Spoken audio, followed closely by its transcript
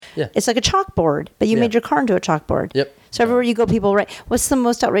Yeah. It's like a chalkboard, but you made your car into a chalkboard. Yep. So everywhere you go, people write. What's the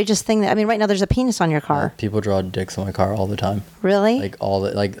most outrageous thing that, I mean, right now there's a penis on your car. People draw dicks on my car all the time. Really? Like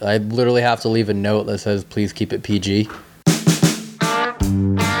I literally have to leave a note that says, please keep it PG.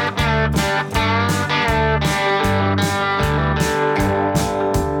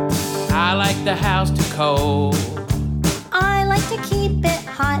 I like the house too cold. I like to keep it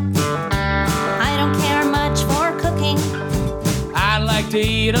hot. I don't care much for cooking. I like to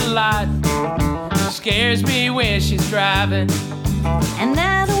eat a lot. Scares me when she's driving. And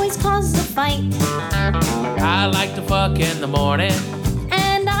that always causes a fight. I like to fuck in the morning.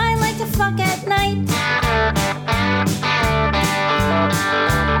 And I like to fuck at night.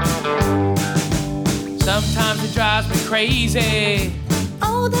 Sometimes it drives me crazy.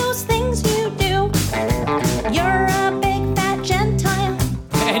 Oh, those things you do. You're a big fat Gentile.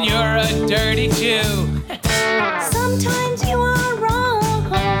 And you're a dirty Jew. Sometimes you are wrong.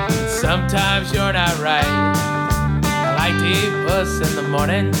 Sometimes you're not right. I like to eat puss in the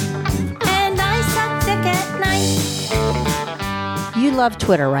morning. And I suck dick at night. You love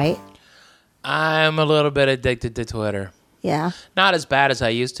Twitter, right? I'm a little bit addicted to Twitter. Yeah. Not as bad as I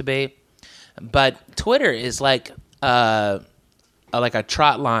used to be, but Twitter is like a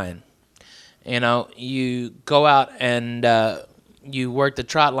trot line. You know, you go out and you work the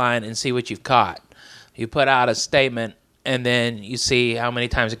trot line and see what you've caught. You put out a statement, and then you see how many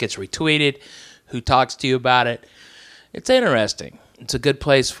times it gets retweeted, who talks to you about it. It's interesting. It's a good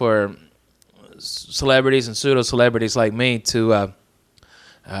place for celebrities and pseudo-celebrities like me to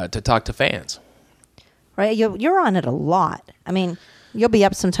talk to fans. Right? You're on it a lot. I mean, you'll be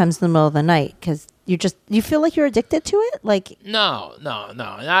up sometimes in the middle of the night because you feel like you're addicted to it? Like No,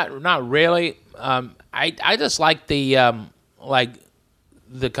 not really. I just like the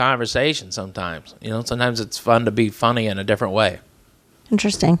conversation sometimes. You know, sometimes it's fun to be funny in a different way.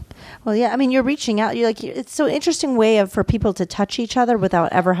 Interesting. Well, yeah, I mean, you're reaching out. It's so interesting way for people to touch each other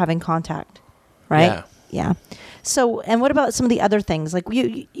without ever having contact, right? Yeah. So, and what about some of the other things? Like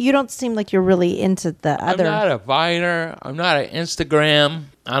you don't seem like you're really into the other. I'm not a Viner. I'm not an Instagram.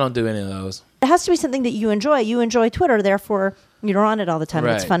 I don't do any of those. It has to be something that you enjoy. You enjoy Twitter, therefore you're on it all the time.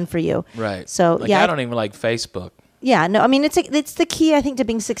 Right. And it's fun for you. Right. So I don't even like Facebook. Yeah, no, I mean, it's the key, I think, to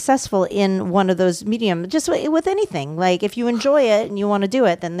being successful in one of those mediums, just with anything. Like, if you enjoy it and you want to do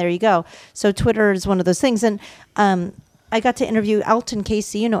it, then there you go. So Twitter is one of those things. And I got to interview Alton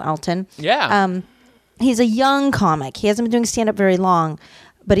Casey. You know Alton. Yeah. He's a young comic. He hasn't been doing stand-up very long,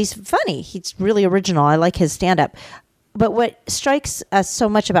 but he's funny. He's really original. I like his stand-up. But what strikes us so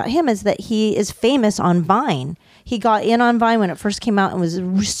much about him is that he is famous on Vine. He got in on Vine when it first came out and was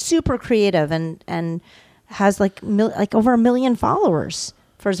super creative and has like over 1 million followers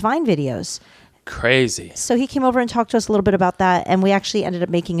for his Vine videos. Crazy. So he came over and talked to us a little bit about that, and we actually ended up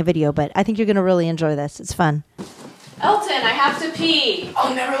making a video, but I think you're going to really enjoy this. It's fun. Elton, I have to pee.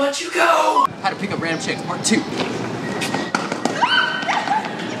 I'll never let you go. How to pick up random chicks, part 2.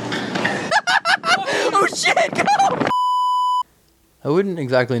 Oh shit, go! I wouldn't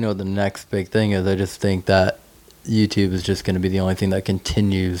exactly know what the next big thing is. I just think that YouTube is just going to be the only thing that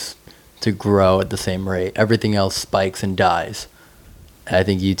continues to grow at the same rate. Everything else spikes and dies. I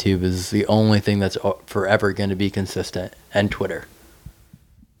think YouTube is the only thing that's forever going to be consistent, and Twitter.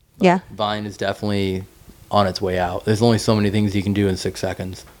 Yeah. Vine is definitely on its way out. There's only so many things you can do in 6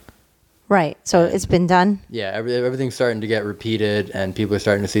 seconds. Right. So it's been done? Yeah, everything's starting to get repeated, and people are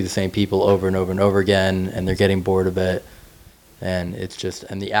starting to see the same people over and over and over again, and they're getting bored of it. And it's just,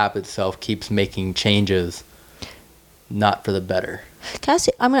 and the app itself keeps making changes, not for the better.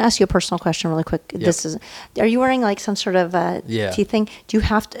 I'm going to ask you a personal question really quick. Yep. Are you wearing like some sort of teeth thing? Do you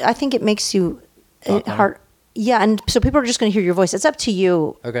have to? I think it makes you hard. Yeah, and so people are just going to hear your voice. It's up to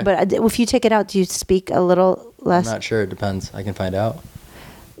you. Okay. But if you take it out, do you speak a little less? I'm not sure. It depends. I can find out.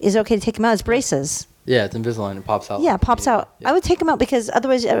 Is it okay to take them out? It's braces. Yeah, it's Invisalign. It pops out. Yeah, it pops out. Yeah. I would take them out because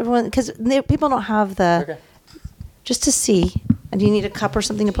otherwise people don't have the... Okay. Just to see. And do you need a cup or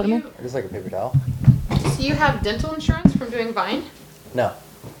something to put them in? Just like a paper towel. So you have dental insurance from doing Vine? No.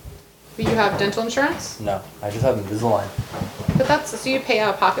 But you have dental insurance? No. I just have Invisalign. But so you pay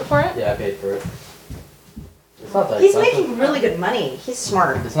out of pocket for it? Yeah, I paid for it. It's not that He's expensive. making really good money. He's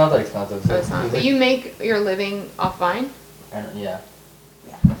smart. It's not that expensive. No, it's not. But you make your living off Vine? Yeah.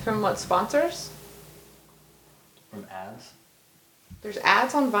 From what, sponsors? From ads. There's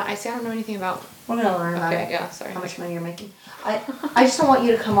ads on Vine? I don't know anything about... We're going to learn about Okay, it. yeah, sorry. How much money you're making. I just don't want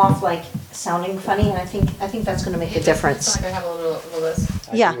you to come off like sounding funny, and I think that's going to make a difference. It's not like I have a little list.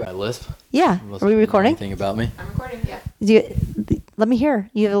 Yeah. I lisp. Yeah. Unless Are we you know recording? Anything about me? I'm recording, yeah. Let me hear.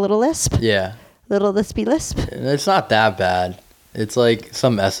 You have a little lisp? Yeah. Little lispy lisp? It's not that bad. It's like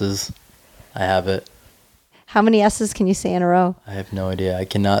some S's. I have it. How many S's can you say in a row? I have no idea. I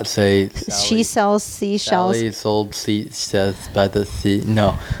cannot say. She sells seashells. Sally sold says by the sea.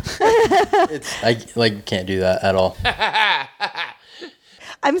 No, I can't do that at all.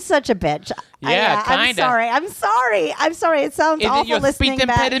 I'm such a bitch. Yeah, I'm kinda. sorry. I'm sorry. It sounds Is it awful your listening speech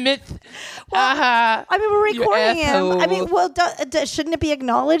back. impediment? I mean, we're You recording him. I mean, asshole. well, shouldn't it be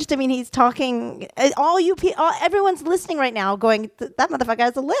acknowledged? I mean, he's talking. Everyone's listening right now, going, "That motherfucker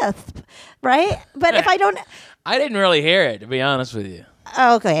has a lisp," right? But if I don't, I didn't really hear it, to be honest with you.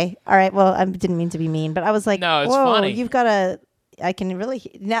 oh, okay, all right. Well, I didn't mean to be mean, but I was like, No, it's "Whoa, funny. you've got a." I can really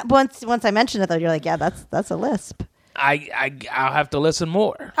now, once I mention it though, you're like, "Yeah, that's a lisp." I'll have to listen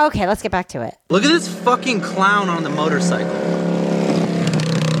more. Okay, let's get back to it. Look at this fucking clown on the motorcycle.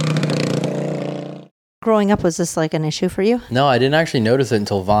 Growing up, was this like an issue for you? No, I didn't actually notice it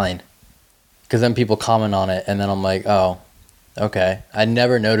until Vine, because then people comment on it, and then I'm like, oh, okay. I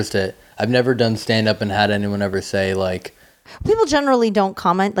never noticed it. I've never done stand up and had anyone ever say like, People generally don't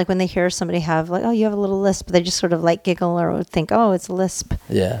comment like when they hear somebody have like, "Oh, you have a little lisp," they just sort of like giggle or think, "Oh, it's a lisp."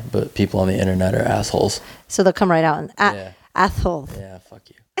 yeah, but people on the internet are assholes. So they'll come right out and Yeah. asshole. Yeah, fuck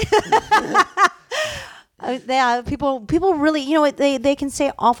you. Yeah, people really, you know what, they can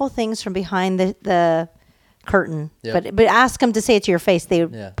say awful things from behind the curtain, Yep. but ask them to say it to your face, they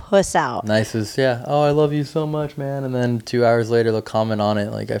Yeah. puss out. Nice as, yeah, oh, I love you so much, man. And then 2 hours later, they'll comment on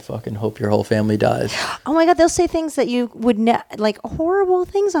it like, I fucking hope your whole family dies. Oh my God, they'll say things that you would like horrible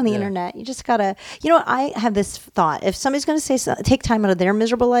things on the Yeah. internet. You just gotta, you know, I have this thought: if somebody's gonna say take time out of their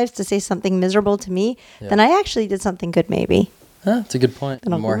miserable lives to say something miserable to me, then I actually did something good, maybe. Huh, that's a good point. Then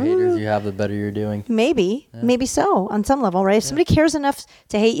The I'll more go, haters you have, the better you're doing. Maybe so on some level, right? If somebody cares enough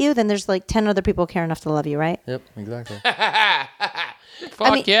to hate you, then there's like 10 other people care enough to love you, right? Yep, exactly.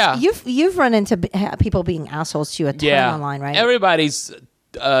 Fuck yeah. You've run into people being assholes to you a ton online, right? Everybody's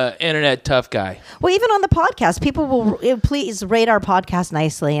internet tough guy. Well, even on the podcast, people will please rate our podcast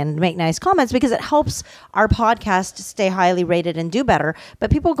nicely and make nice comments because it helps our podcast stay highly rated and do better.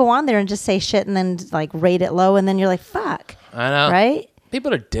 But people go on there and just say shit and then like rate it low, and then you're like, fuck. I know. Right?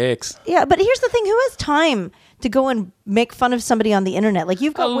 People are dicks. Yeah, but here's the thing: who has time to go and make fun of somebody on the internet? Like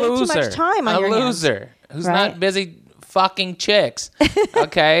you've got way too much time on your hands. A loser who's Right? not busy fucking chicks.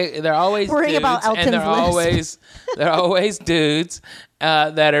 Okay, they're always Worrying dudes, about Elton's and lisp. they're always dudes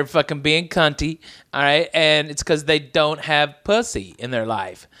that are fucking being cunty. All right, and it's because they don't have pussy in their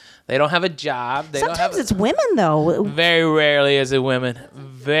life. They don't have a job. They don't Sometimes have. it's women though. Very rarely is it women.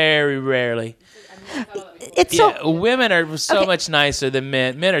 Very rarely. It's Yeah, so women are so Okay. much nicer than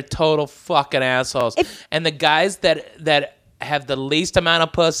men. Men are total fucking assholes. And the guys that have the least amount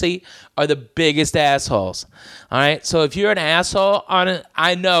of pussy are the biggest assholes. All right? So if you're an asshole on it,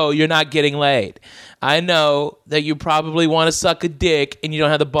 I know you're not getting laid. I know that you probably want to suck a dick and you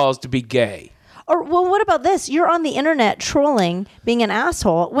don't have the balls to be gay. Or well, what about this? You're on the internet trolling, being an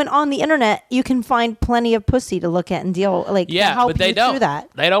asshole. When on the internet, you can find plenty of pussy to look at and deal to Yeah, help but they you don't. through that.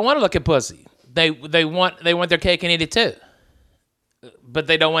 They don't want to look at pussy. They want their cake and eat it too. But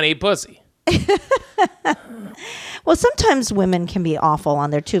they don't want to eat pussy. Well, sometimes women can be awful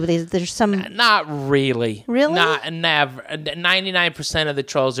on there too. But there's some Not really. Really? Not never. 99% of the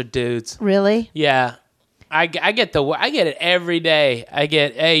trolls are dudes. really. Yeah. I get it every day. I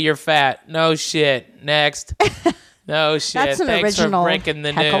get, hey, you're fat. No shit. Next. No shit. That's an Thanks original for breaking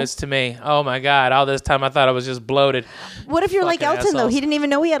the heckle. news to me. Oh my God. All this time I thought I was just bloated. What if you're like Fucking Elton though? assholes. He didn't even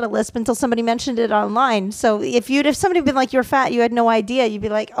know he had a lisp until somebody mentioned it online. So if somebody had been like you're fat, you had no idea. You'd be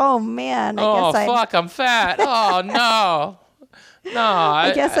like, oh man, Oh, I fuck. I'm fat. Oh, no. No.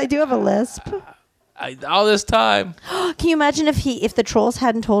 I guess I do have a lisp. all this time. Can you imagine if the trolls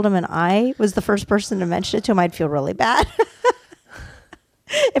hadn't told him and I was the first person to mention it to him? I'd feel really bad.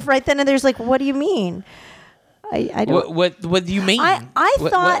 If right then and there's like, what do you mean? I don't. What do you mean? I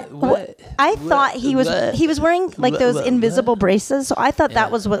thought he was wearing like those invisible braces, so I thought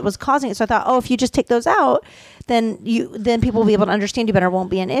that was what was causing it. So I thought, oh, if you just take those out, then people will be able to understand you better. It won't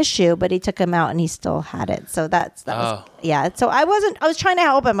be an issue. But he took them out and he still had it. So that was yeah. So I was trying to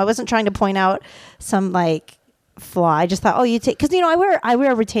help him. I wasn't trying to point out some like flaw. I just thought, oh, you take because I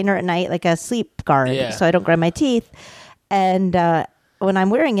wear a retainer at night like a sleep guard, so I don't grind my teeth, and. When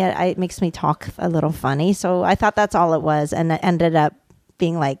I'm wearing it, it makes me talk a little funny. So I thought that's all it was. And it ended up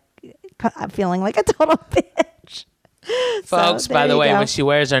being like, feeling like a total bitch. Folks, So, by there the you way, go. when she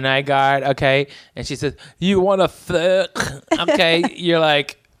wears her night guard, okay, and she says, you want to fuck? Okay, you're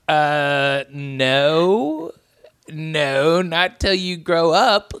like, no, not till you grow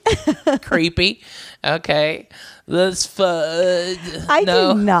up. Creepy. Okay, let's fuck. I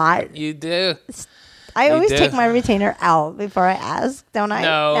do not. You do. I They always do. take my retainer out before I ask, don't I?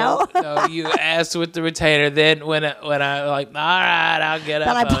 No, you ask with the retainer. Then when I like, all right, I'll get up.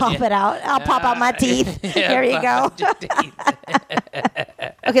 Then I on pop you. it out. I'll pop out my teeth. Yeah, Here you pop go. out your teeth.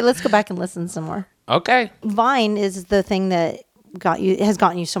 Okay, let's go back and listen some more. Okay. Vine is the thing that has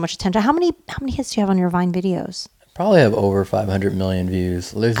gotten you so much attention. How many hits do you have on your Vine videos? Probably have over 500 million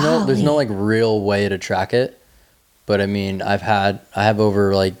views. There's no like real way to track it. But I mean, I have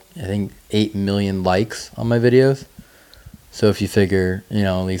over like, I think 8 million likes on my videos. So if you figure,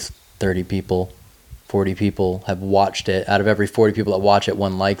 at least 30 people, 40 people have watched it. Out of every 40 people that watch it,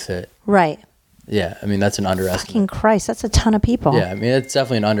 one likes it. Right. Yeah, I mean, that's an underestimate. Fucking Christ, that's a ton of people. Yeah, I mean, it's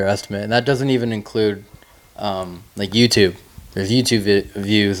definitely an underestimate. And that doesn't even include like YouTube. There's YouTube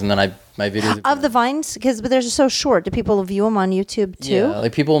views, and then my videos Of the Vines, but they're so short. Do people view them on YouTube too? Yeah,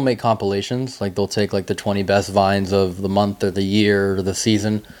 like people make compilations. Like they'll take like the 20 best Vines of the month or the year or the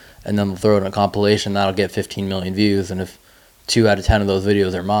season, and then they'll throw it in a compilation. That'll get 15 million views. And if 2 out of 10 of those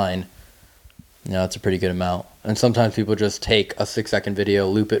videos are mine, it's a pretty good amount. And sometimes people just take a 6-second video,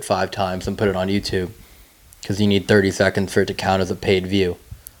 loop it 5 times, and put it on YouTube because you need 30 seconds for it to count as a paid view.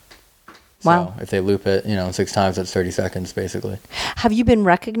 Wow. So if they loop it, 6 times, that's 30 seconds basically. Have you been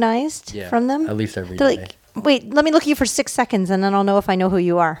recognized Yeah, from them? at least every They're day. like, wait, let me look at you for 6 seconds, and then I'll know if I know who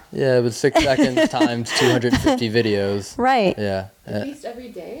you are. Yeah, but 6 seconds times 250 videos. Right. Yeah. At least every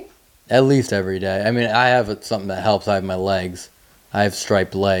day? At least every day. I mean, I have something that helps. I have my legs. I have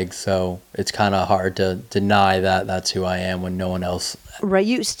striped legs, so it's kind of hard to deny that that's who I am when no one else. Right.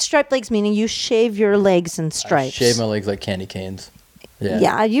 You striped legs, meaning you shave your legs in I stripes. shave my legs like candy canes. Yeah.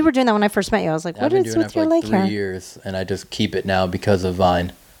 Yeah, you were doing that when I first met you. I was like, I've what been is doing with that for your like leg 3 hair? years, and I just keep it now because of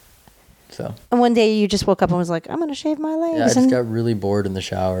Vine. So And one day you just woke up and was like, I'm going to shave my legs. yeah, I just and got really bored in the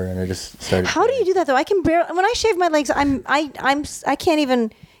shower, and I just started. how do you do that though? I can barely. When I shave my legs, I can't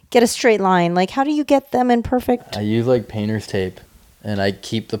even get a straight line. Like, how do you get them in perfect? I use like painter's tape, and I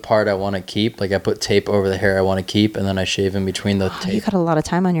keep the part I want to keep. Like I put tape over the hair I want to keep, and then I shave in between the You tape. got a lot of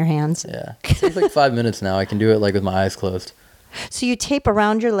time on your hands. Yeah, it takes like 5 minutes now. I can do it like with my eyes closed. So you tape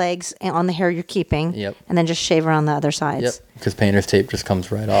around your legs and on the hair you're keeping. Yep. And then just shave around the other sides. Yep, because painter's tape just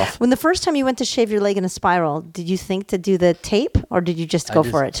comes right off. When the first time you went to shave your leg in a spiral, did you think to do the tape or did you just go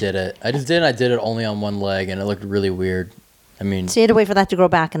for it? Did it. I just did. And I did it only on one leg, and it looked really weird. I mean, So you had to wait for that to grow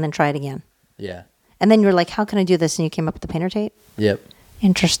back and then try it again. yeah. And then you were like, how can I do this? And you came up with the painter tape? Yep.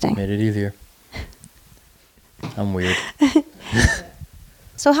 Interesting. Made it easier. I'm weird.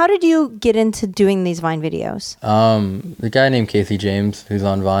 So how did you get into doing these Vine videos? The guy named Casey James, who's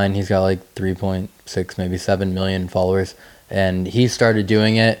on Vine, he's got like 3.6, maybe 7 million followers. And he started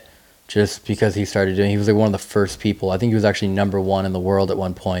doing it just because he was like one of the first people. I think he was actually #1 in the world at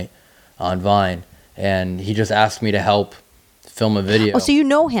one point on Vine. And he just asked me to help film a video. Oh, so you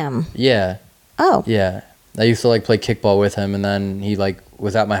know him. Yeah. Oh. Yeah. I used to like play kickball with him, and then he like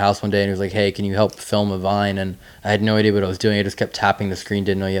was at my house one day and he was like, "Hey, can you help film a Vine?" And I had no idea what I was doing. I just kept tapping the screen,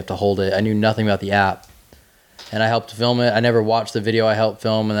 didn't know you have to hold it. I knew nothing about the app. And I helped film it. I never watched the video I helped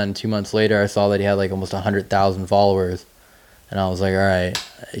film, and then 2 months later I saw that he had like almost 100,000 followers. And I was like, all right,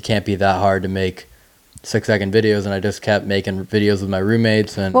 it can't be that hard to make 6-second videos, and I just kept making videos with my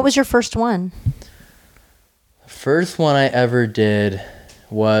roommates. And What was your first one? first one I ever did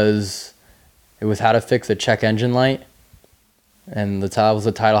was how to fix a check engine light. And the title was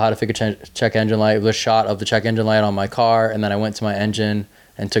how to fix a check engine light. It was a shot of the check engine light on my car, and then I went to my engine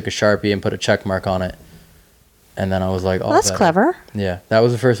and took a Sharpie and put a check mark on it. And then I was like, oh, Well, that's clever. Yeah, that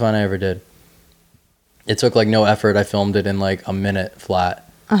was the first one I ever did. It took like no effort. I filmed it in like a minute flat.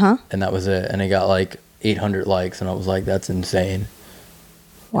 Uh-huh. And that was it. And it got like 800 likes, and I was like, that's insane.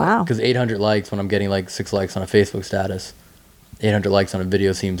 Wow. Because 800 likes when I'm getting like 6 likes on a Facebook status, 800 likes on a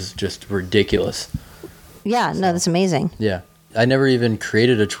video seems just ridiculous. Yeah, no, that's amazing. Yeah. I never even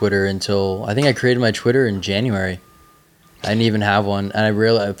created a Twitter until, I think I created my Twitter in January. I didn't even have one. And I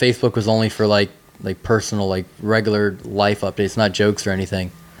realized Facebook was only for like personal, like regular life updates, not jokes or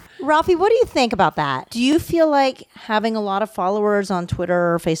anything. Ralphie, what do you think about that? Do you feel like having a lot of followers on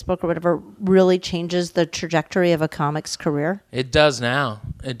Twitter or Facebook or whatever really changes the trajectory of a comic's career? It does now.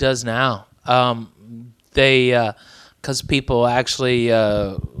 It does now. Because people actually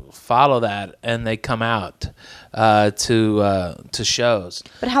follow that and they come out to shows.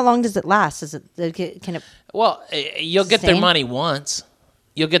 But how long does it last? Can it? Well, you'll get their Sustain? money once.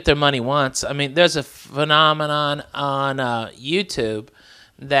 You'll get their money once. I mean, there's a phenomenon on YouTube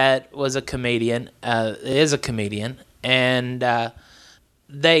that was a comedian, is a comedian, and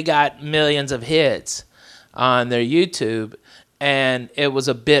they got millions of hits on their YouTube, and it was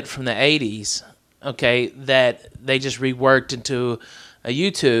a bit from the 80s, okay, that they just reworked into a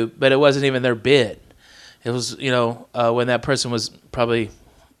YouTube, but it wasn't even their bit. It was, when that person was probably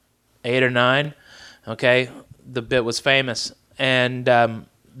 8 or 9. Okay, the bit was famous, and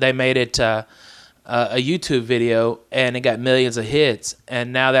they made it a YouTube video, and it got millions of hits,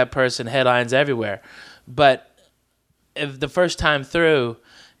 and now that person headlines everywhere. But if the first time through,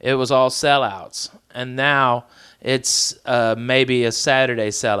 it was all sellouts, and now it's maybe a Saturday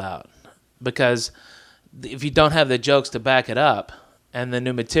sellout, because if you don't have the jokes to back it up and the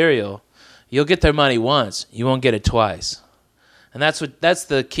new material, you'll get their money once, you won't get it twice. And that's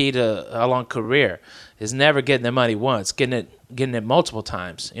the key to a long career, is never getting their money once, getting it multiple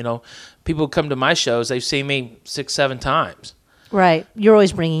times. People come to my shows, they've seen me 6, 7 times. Right. You're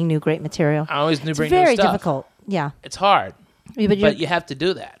always bringing new great material. I always bring new stuff. It's very difficult. Yeah. It's hard, but you have to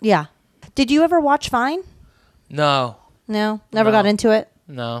do that. Yeah. Did you ever watch Vine? No. No? Never No. got into it?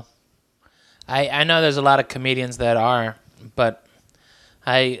 No. I know there's a lot of comedians that are, but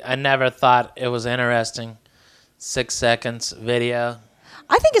I never thought it was interesting. 6 seconds video.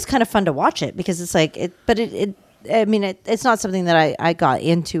 I think it's kind of fun to watch it because it's like it's not something that I got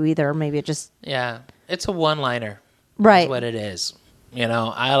into either. Maybe it just Yeah, it's a one-liner. right. That's what it is.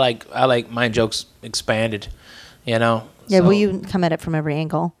 I like my jokes expanded. Yeah, so, well, you come at it from every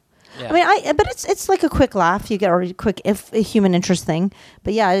angle. Yeah. I mean, but it's like a quick laugh you get, or a quick a human interest thing.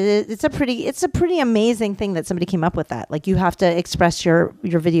 But yeah, it's a pretty amazing thing that somebody came up with that. Like you have to express your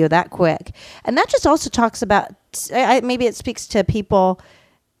video that quick, and that just also talks about maybe it speaks to people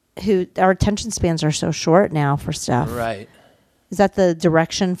who our attention spans are so short now for stuff. Right. Is that the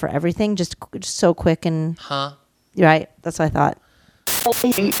direction for everything? Just so quick and right. That's what I thought.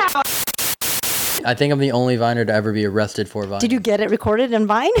 I think I'm the only Viner to ever be arrested for Vine. Did you get it recorded in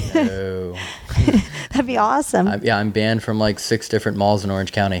Vine? No. That'd be awesome. I'm banned from like 6 different malls in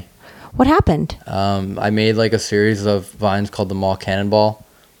Orange County. What happened? I made like a series of Vines called the Mall Cannonball.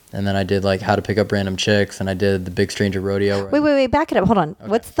 And then I did like How to Pick Up Random Chicks, and I did the Big Stranger Rodeo. Wait, back it up. Hold on. Okay.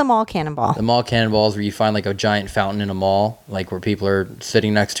 What's the Mall Cannonball? The Mall Cannonball is where you find like a giant fountain in a mall, like where people are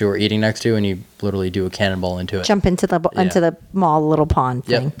sitting next to or eating next to, and you literally do a cannonball into it. Jump into the mall little pond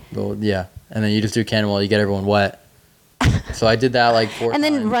thing. Yep. Well, yeah. And then you just do cannonball, you get everyone wet. So I did that like 4 and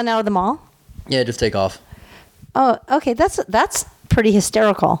times. then run out of the mall? Yeah, just take off. Oh, okay. That's pretty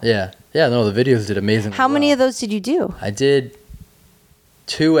hysterical. Yeah. Yeah, no, the videos did amazingly How many well. of those did you do? I did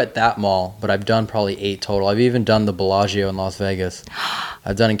 2 at that mall, but I've done probably 8 total. I've even done the Bellagio in Las Vegas.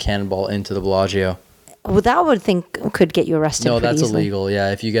 I've done a cannonball into the Bellagio. Well, that I would think could get you arrested. No, pretty that's easily. illegal.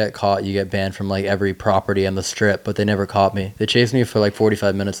 Yeah, if you get caught, you get banned from like every property on the strip, but they never caught me. They chased me for like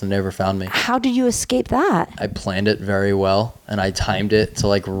 45 minutes and never found me. How did you escape that? I planned it very well, and I timed it to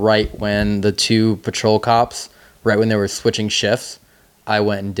like right when the 2 patrol cops, right when they were switching shifts, I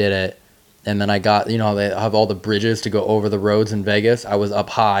went and did it. And then I got, they have all the bridges to go over the roads in Vegas. I was up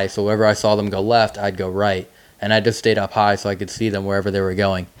high, so wherever I saw them go left, I'd go right. And I just stayed up high so I could see them wherever they were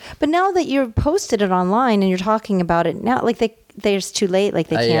going. But now that you've posted it online and you're talking about it now, like they're just too late. Like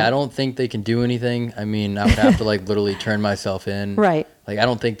they can't. I don't think they can do anything. I mean, I would have to like literally turn myself in. Right. Like I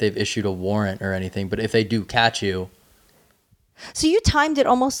don't think they've issued a warrant or anything. But if they do catch you, So you timed it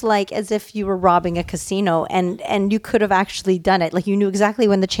almost like as if you were robbing a casino, and you could have actually done it. Like you knew exactly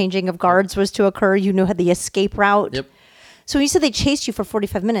when the changing of guards was to occur. You knew the escape route. Yep. So when you said they chased you for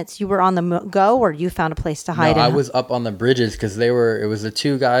 45 minutes, you were on the go, or you found a place to hide? No, I was up on the bridges because it was the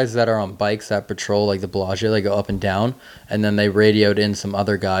 2 guys that are on bikes that patrol like the Bellagio. They go up and down, and then they radioed in some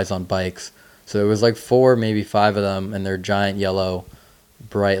other guys on bikes. So it was like 4, maybe 5 of them, and they're giant yellow,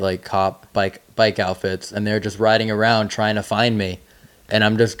 bright like cop bike outfits, and they're just riding around trying to find me. And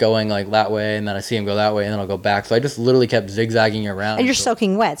I'm just going like that way, and then I see him go that way, and then I'll go back. So I just literally kept zigzagging around. And you're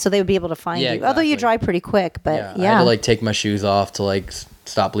soaking wet, so they would be able to find Yeah, you. Although you exactly. dry pretty quick, but I had to like take my shoes off to like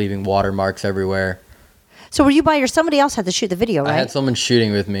stop leaving watermarks everywhere. So were you by yourself? Somebody else had to shoot the video, right? I had someone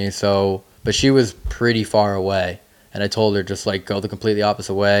shooting with me, but she was pretty far away. And I told her just like go the completely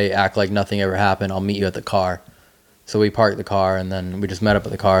opposite way, act like nothing ever happened. I'll meet you at the car. So we parked the car, and then we just met up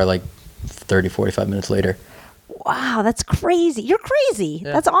at the car like 30, 45 minutes later. Wow, that's crazy. You're crazy.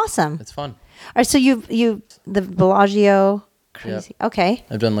 Yeah. That's awesome. It's fun. All right, so you the Bellagio, crazy. Yep. Okay.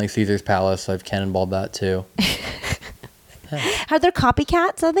 I've done like Caesar's Palace. I've cannonballed that too. Are there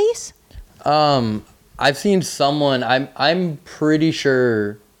copycats of these? I've seen someone. I'm pretty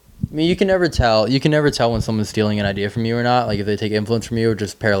sure. I mean, you can never tell. You can never tell when someone's stealing an idea from you or not. Like if they take influence from you or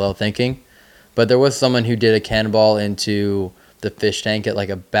just parallel thinking. But there was someone who did a cannonball into the fish tank at like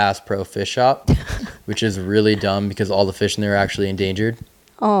a Bass Pro Fish shop, which is really dumb because all the fish in there are actually endangered.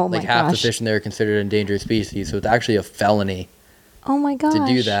 Oh my Like half gosh. the fish in there are considered endangered species, so it's actually a felony Oh my gosh. to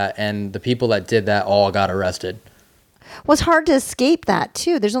do that. And the people that did that all got arrested. Well, it's hard to escape that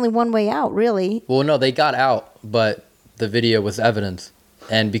too. There's only one way out, really. Well, no, they got out, but the video was evidence.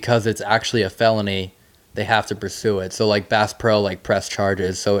 And because it's actually a felony, they have to pursue it. So like Bass Pro like press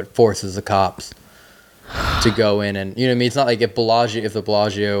charges, so it forces the cops to go in and, you know what I mean? It's not like if the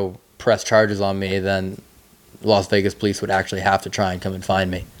Bellagio pressed charges on me, then Las Vegas police would actually have to try and come and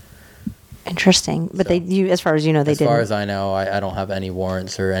find me. Interesting. But So- as far as you know, they As didn't. far as I know, I don't have any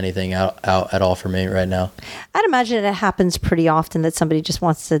warrants or anything out at all for me right now. I'd imagine it happens pretty often that somebody just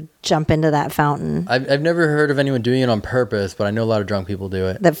wants to jump into that fountain I've never heard of anyone doing it on purpose, but I know a lot of drunk people do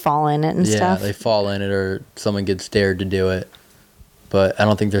it. that fall in it and Yeah, stuff. they fall in it or someone gets dared to do it. But I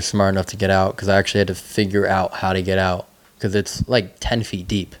don't think they're smart enough to get out because I actually had to figure out how to get out because it's like 10 feet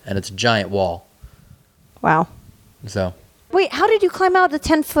deep and it's a giant wall. Wow. So Wait, how did you climb out the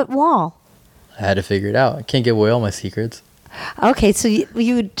 10-foot wall? I had to figure it out. I can't give away all my secrets. Okay, so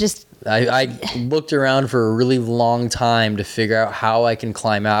you just I looked around for a really long time to figure out how I can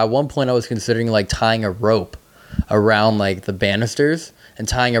climb out. At one point, I was considering like tying a rope around like the banisters and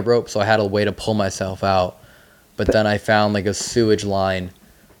tying a rope so I had a way to pull myself out. But then I found like a sewage line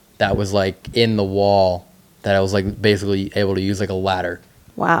that was like in the wall that I was like basically able to use like a ladder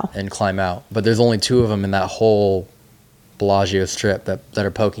wow. and climb out. But there's only 2 of them in that whole Bellagio strip that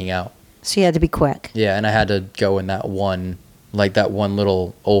are poking out. So you had to be quick. Yeah, and I had to go in that one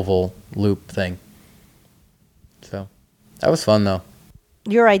little oval loop thing. So that was fun though.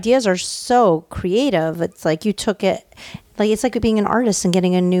 Your ideas are so creative. It's like you took it, like it's like being an artist and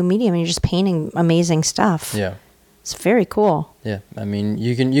getting a new medium and you're just painting amazing stuff. Yeah. It's very cool. Yeah. I mean,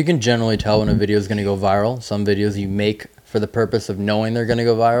 you can generally tell when a video is going to go viral. Some videos you make for the purpose of knowing they're going to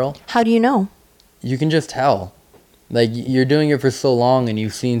go viral. How do you know? You can just tell. Like you're doing it for so long and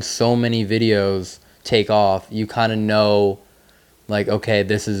you've seen so many videos take off, you kind of know like, okay,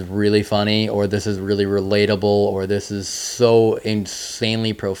 this is really funny or this is really relatable or this is so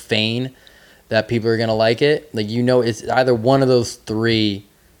insanely profane that people are going to like it. Like, you know, it's either one of those 3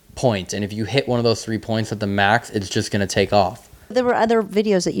 points. And if you hit one of those 3 points at the max, it's just going to take off. There were other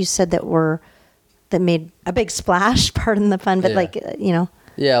videos that you said that made a big splash, pardon the pun, but Yeah. like, you know.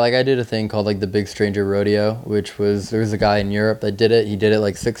 Yeah, like I did a thing called like the Big Stranger Rodeo, which was, there was a guy in Europe that did it. He did it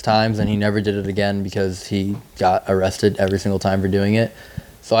like 6 times and he never did it again because he got arrested every single time for doing it.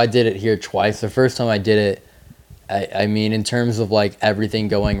 So I did it here twice. The first time I did it, I mean, in terms of like everything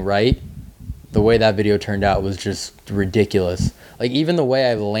going right, the way that video turned out was just ridiculous. Like even the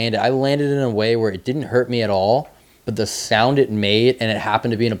way I landed in a way where it didn't hurt me at all, but the sound it made, and it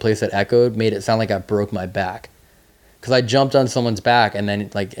happened to be in a place that echoed, made it sound like I broke my back. Because I jumped on someone's back, and then,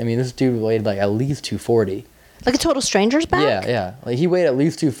 like, I mean, this dude weighed, like, at least 240. Like a total stranger's back? Yeah, yeah. Like, he weighed at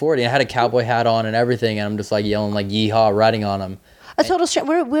least 240, and I had a cowboy hat on and everything, and I'm just, like, yelling, like, yeehaw, riding on him. A total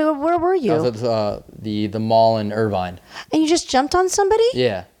stranger. Where were you? I was at the mall in Irvine. And you just jumped on somebody?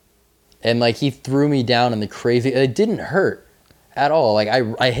 Yeah. And, like, he threw me down in the crazy... It didn't hurt at all. Like,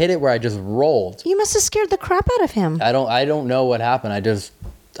 I hit it where I just rolled. You must have scared the crap out of him. I don't know what happened.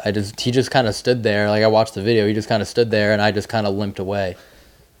 He just kind of stood there. Like, I watched the video. He just kind of stood there, and I just kind of limped away.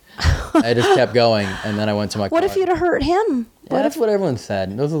 I just kept going, and then I went to my car. What if you'd have hurt him? Yeah, that's what everyone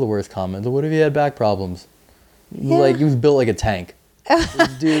said. Those are the worst comments. What if he had back problems? Yeah. Like, he was built like a tank.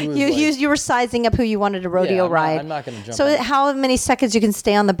 This dude was You were sizing up who you wanted to rodeo ride. I'm not going to jump So on. how many seconds you can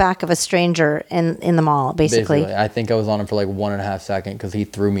stay on the back of a stranger in the mall, basically. I think I was on him for like 1.5 seconds because he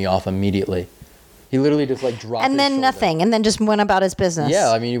threw me off immediately. He literally just like dropped And his then shoulder. nothing, and then just went about his business.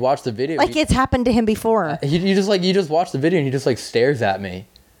 Yeah, I mean, you watch the video. like it's happened to him before. You just watch the video and he just like stares at me.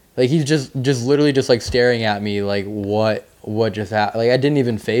 Like he's just literally just like staring at me like what just happened. Like I didn't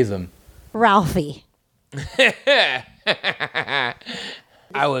even faze him. Ralphie.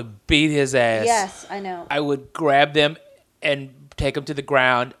 I would beat his ass. Yes, I know. I would grab them and take them to the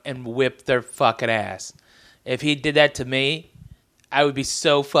ground and whip their fucking ass. If he did that to me, I would be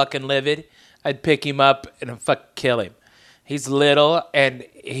so fucking livid. I'd pick him up and fuck kill him. He's little and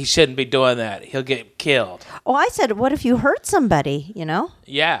he shouldn't be doing that. He'll get killed. Oh, I said, what if you hurt somebody? You know?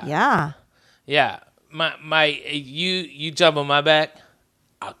 Yeah. Yeah. Yeah. You jump on my back,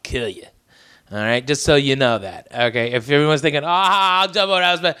 I'll kill you. All right, just so you know that. Okay, if everyone's thinking, I'll jump on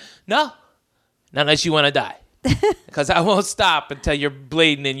that back. No, not unless you want to die. Because I won't stop until you're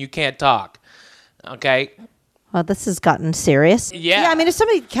bleeding and you can't talk. Okay? Well, this has gotten serious. Yeah. Yeah, I mean, if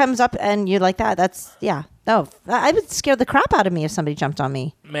somebody comes up and you're like that, that's, yeah. No, I would scare the crap out of me if somebody jumped on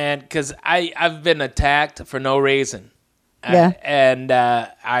me. Man, because I've been attacked for no reason. Yeah.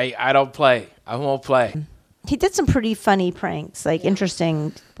 I don't play. I won't play. He did some pretty funny pranks, like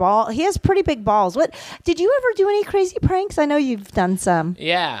interesting ball. He has pretty big balls. What did you ever do any crazy pranks? I know you've done some.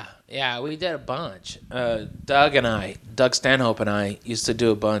 Yeah. Yeah, we did a bunch. Doug Stanhope and I used to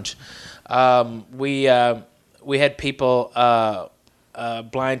do a bunch. We had people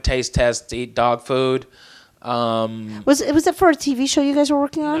blind taste test, eat dog food. Was it for a TV show you guys were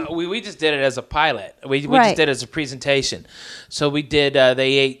working on? No, we just did it as a pilot. We Right. just did it as a presentation. So we did.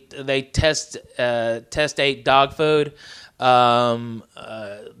 They ate dog food,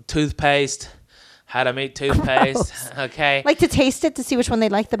 toothpaste, how to make toothpaste. Okay. Like to taste it to see which one they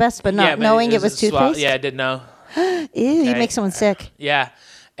liked the best, but not Yeah, but knowing it was toothpaste? Yeah, I didn't know. Ew, you Okay. make someone sick. Yeah,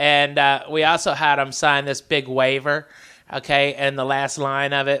 and we also had them sign this big waiver. Okay, and the last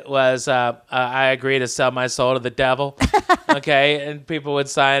line of it was, "I agree to sell my soul to the devil." Okay, and people would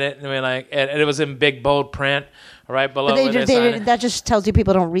sign it, and we're like, and it was in big bold print right below. But where they signed it. that just tells you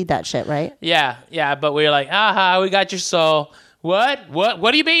people don't read that shit, right? Yeah, but we were like, "Aha, we got your soul." What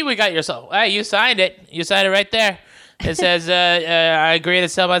do you mean we got your soul? Hey, you signed it. You signed it right there. It says, "I agree to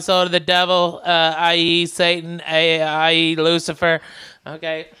sell my soul to the devil, i.e. Satan, i.e. Lucifer."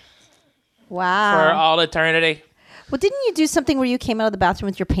 Okay, Wow. for all eternity. Well, didn't you do something where you came out of the bathroom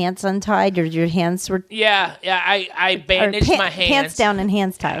with your pants untied, or your hands were Yeah. I or bandaged my hands. pants down and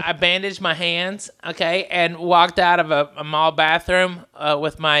hands tied? I bandaged my hands, okay, and walked out of a mall bathroom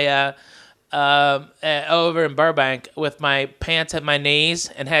with my over in Burbank with my pants at my knees,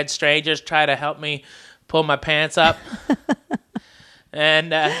 and had strangers try to help me pull my pants up,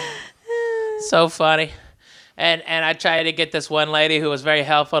 and so funny. And I tried to get this one lady who was very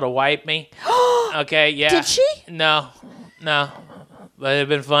helpful to wipe me. Okay, yeah. Did she? No. But it'd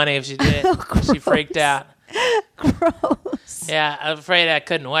been funny if she did. Oh, She freaked out. Gross. Yeah, I'm afraid I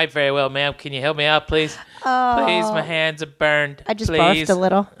couldn't wipe very well, ma'am. Can you help me out, please? Please, my hands are burned. I just please. barfed a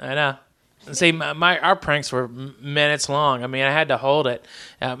little. I know. See, our pranks were minutes long. I mean, I had to hold it.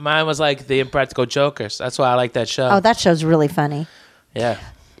 Mine was like the Impractical Jokers. That's why I like that show. Oh, that show's really funny. Yeah.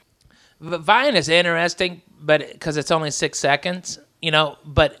 Vine is interesting, but because it's only 6 seconds,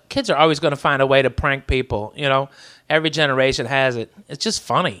 but kids are always going to find a way to prank people, Every generation has it. It's just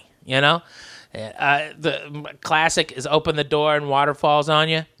funny, The classic is open the door and water falls on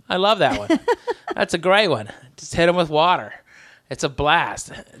you. I love that one. That's a great one. Just hit them with water. It's a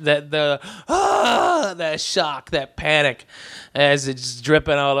blast. That shock, that panic, as it's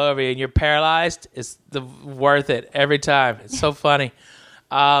dripping all over you and you're paralyzed. It's worth it every time. It's so funny.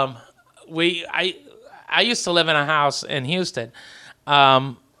 I used to live in a house in Houston,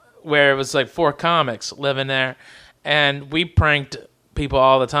 where it was like 4 comics living there, and we pranked people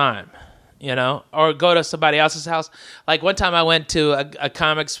all the time. Or go to somebody else's house. Like one time I went to a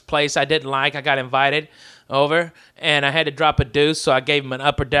comics place I didn't like. I got invited over, and I had to drop a deuce, so I gave him an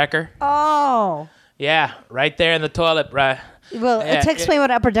upper decker. Oh. Yeah, right there in the toilet, right? Well, Yeah, explain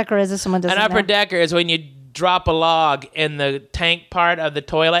what upper decker is if someone doesn't An upper know. decker is when you drop a log in the tank part of the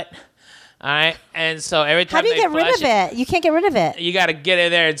toilet. All right, and so every time How do you they get rid flush of it? You can't get rid of it. you got to get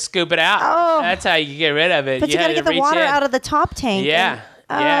in there and scoop it out. Oh. That's how you get rid of it. But you got to had get the reach water in. out of the top tank. Yeah.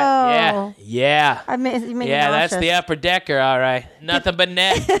 and- Yeah. Oh. Yeah. You made me Yeah, that's the nauseous. upper decker, all right. Nothing but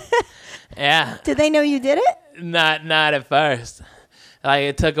net. Yeah. Did they know you did it? Not at first. Like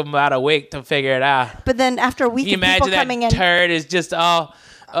it took them about a week to figure it out. But then after a week Can you of people imagine coming that in, turd is just all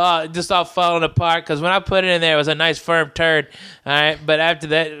falling apart? Because when I put it in there, it was a nice firm turd. All right, but after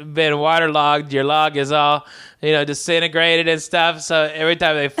that, been waterlogged, your log is all disintegrated and stuff. So every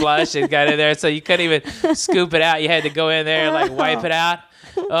time they flush, it got in there. So you couldn't even scoop it out. You had to go in there and like wipe it out.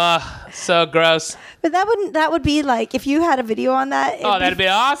 Oh, so gross. but that would be like if you had a video on that. Oh, that'd be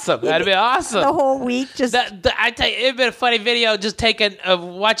awesome. That'd be awesome. the whole week. Just I tell you, it'd been a funny video just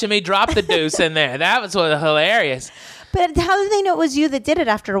watching me drop the deuce in there. That was hilarious. But how did they know it was you that did it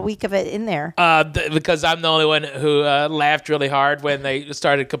after a week of it in there? Because I'm the only one who laughed really hard when they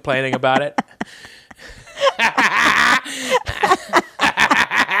started complaining about it.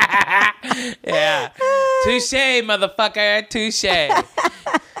 Yeah. Touche, motherfucker. Touche.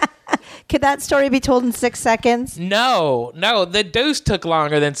 Could that story be told in 6 seconds? No, the deuce took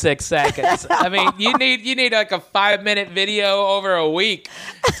longer than 6 seconds. I mean, you need like a 5-minute video over a week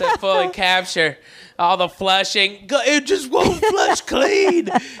to fully capture all the flushing. It just won't flush clean.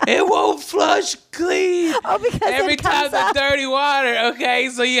 It won't flush clean. Oh, because every it time comes up. the dirty water. Okay,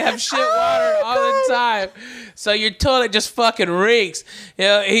 so you have shit water all the time. So your toilet just fucking reeks.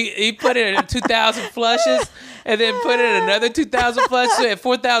 He put it in 2,000 flushes. And then put in another 2,000 flushes, so he had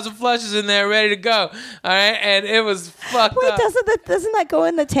 4,000 flushes in there ready to go. All right, and it was fucked Wait, up. doesn't that go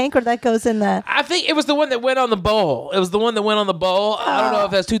in the tank or that goes in the? I think it was the one that went on the bowl. I don't know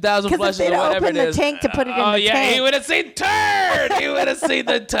if that's 2,000 'Cause if flushes they'd or whatever opened it the is. tank to put it in oh the yeah, tank. he would have seen turd. He would have seen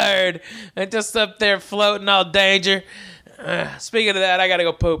the turd, and just up there floating all danger. Speaking of that, I gotta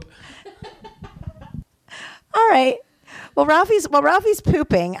go poop. All right. Well, Ralphie's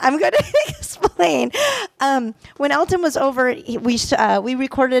pooping. I'm going to explain. When Elton was over, we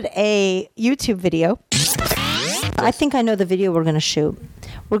recorded a YouTube video. I think I know the video we're going to shoot.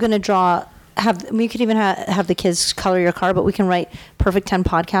 We're going to we could even have the kids color your car, but we can write Perfect 10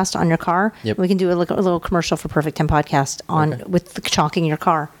 Podcast on your car. Yep. We can do a little commercial for Perfect 10 Podcast with the chalking your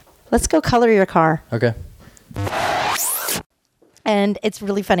car. Let's go color your car. Okay. And it's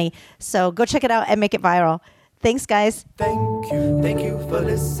really funny. So go check it out and make it viral. Thanks, guys. Thank you for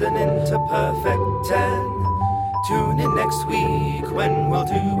listening to Perfect 10. Tune in next week when we'll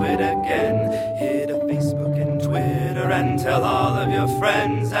do it again. Hit up Facebook and Twitter and tell all of your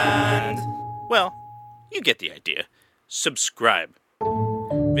friends and... Well, you get the idea. Subscribe.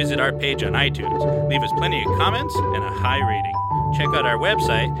 Visit our page on iTunes. Leave us plenty of comments and a high rating. Check out our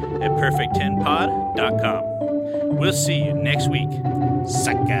website at perfect10pod.com. We'll see you next week.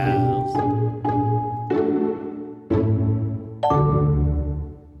 Suckers.